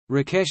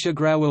Rakesh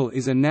Agrawal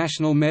is a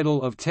National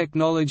Medal of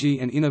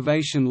Technology and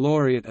Innovation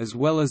laureate as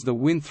well as the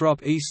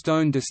Winthrop E.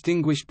 Stone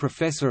Distinguished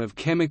Professor of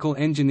Chemical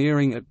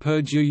Engineering at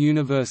Purdue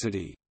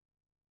University.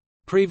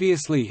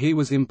 Previously he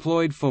was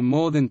employed for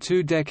more than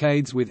 2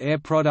 decades with Air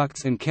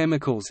Products and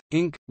Chemicals,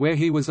 Inc., where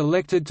he was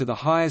elected to the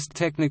highest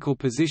technical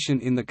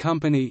position in the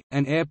company,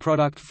 an Air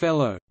Product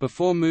Fellow,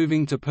 before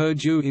moving to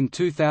Purdue in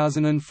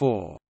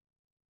 2004.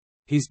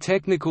 His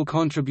technical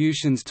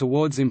contributions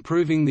towards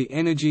improving the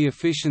energy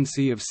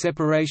efficiency of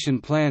separation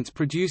plants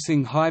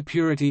producing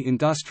high-purity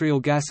industrial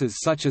gases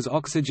such as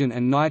oxygen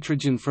and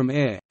nitrogen from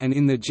air, and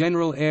in the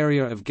general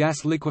area of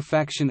gas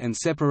liquefaction and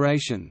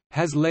separation,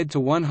 has led to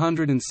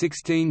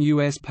 116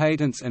 U.S.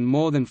 patents and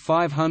more than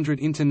 500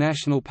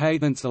 international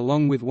patents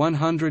along with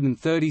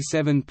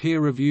 137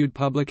 peer-reviewed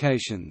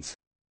publications.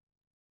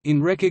 In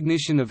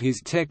recognition of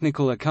his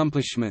technical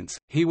accomplishments,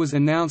 he was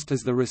announced as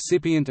the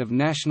recipient of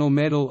National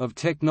Medal of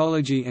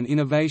Technology and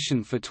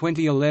Innovation for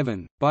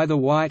 2011 by the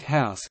White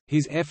House.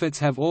 His efforts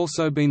have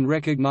also been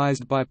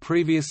recognized by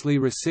previously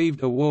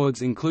received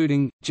awards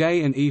including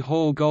J and E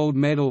Hall Gold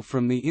Medal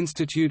from the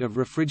Institute of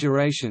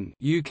Refrigeration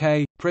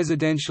 (UK),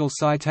 Presidential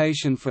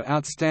Citation for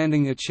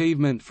Outstanding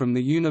Achievement from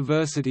the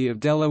University of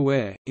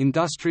Delaware,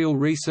 Industrial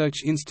Research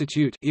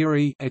Institute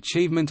 (IRI)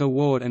 Achievement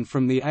Award, and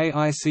from the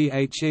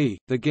AICHE,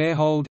 the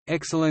Gerhold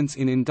Excellence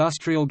in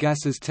Industrial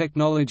Gases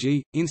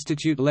Technology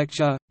Institute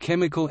Lecture,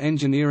 Chemical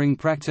Engineering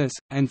Practice,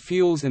 and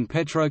Fuels and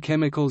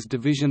Petrochemicals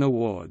Division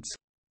Awards.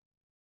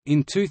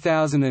 In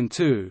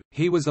 2002,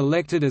 he was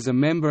elected as a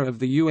member of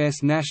the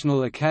U.S.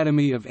 National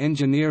Academy of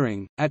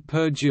Engineering. At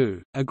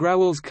Purdue,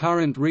 Agrawal's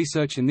current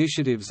research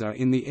initiatives are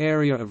in the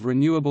area of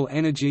renewable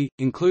energy,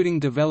 including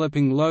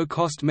developing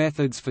low-cost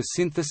methods for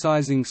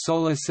synthesizing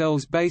solar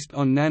cells based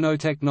on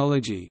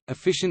nanotechnology,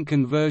 efficient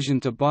conversion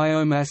to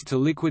biomass to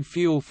liquid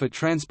fuel for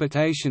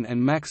transportation,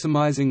 and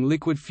maximizing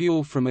liquid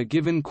fuel from a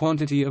given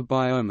quantity of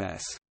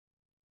biomass.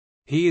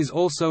 He is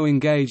also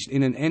engaged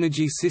in an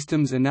energy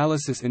systems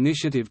analysis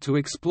initiative to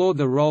explore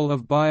the role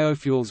of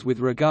biofuels with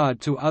regard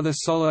to other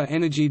solar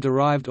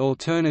energy-derived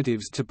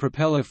alternatives to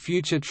propel a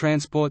future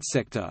transport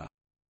sector.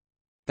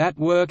 That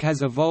work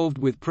has evolved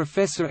with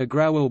Professor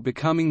Agrawal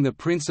becoming the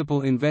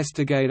principal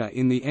investigator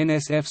in the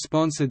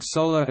NSF-sponsored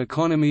Solar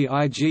Economy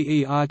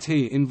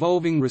IGERT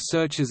involving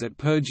researchers at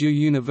Purdue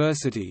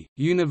University,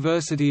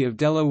 University of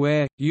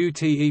Delaware,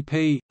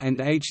 UTEP, and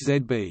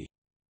HZB.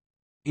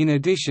 In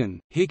addition,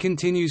 he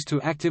continues to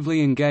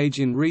actively engage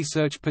in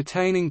research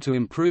pertaining to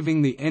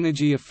improving the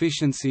energy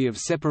efficiency of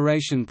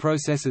separation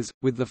processes,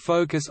 with the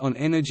focus on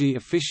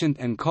energy-efficient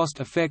and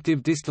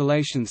cost-effective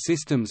distillation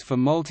systems for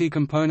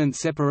multi-component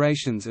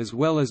separations as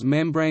well as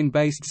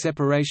membrane-based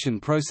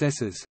separation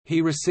processes.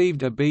 He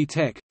received a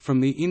B.Tech from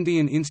the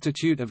Indian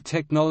Institute of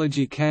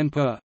Technology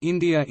Kanpur,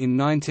 India in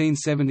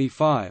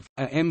 1975,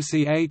 a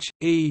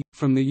M.Sch.E.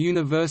 from the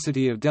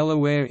University of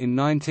Delaware in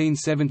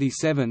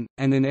 1977,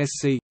 and an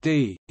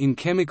Sc.D. in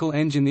chemical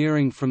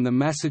engineering from the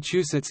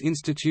Massachusetts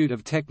Institute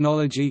of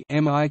Technology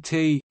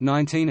 (MIT),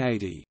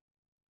 1980.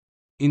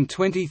 In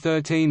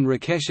 2013,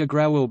 Rakesh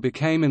Agrawal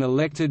became an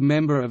elected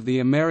member of the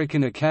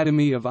American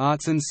Academy of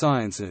Arts and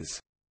Sciences.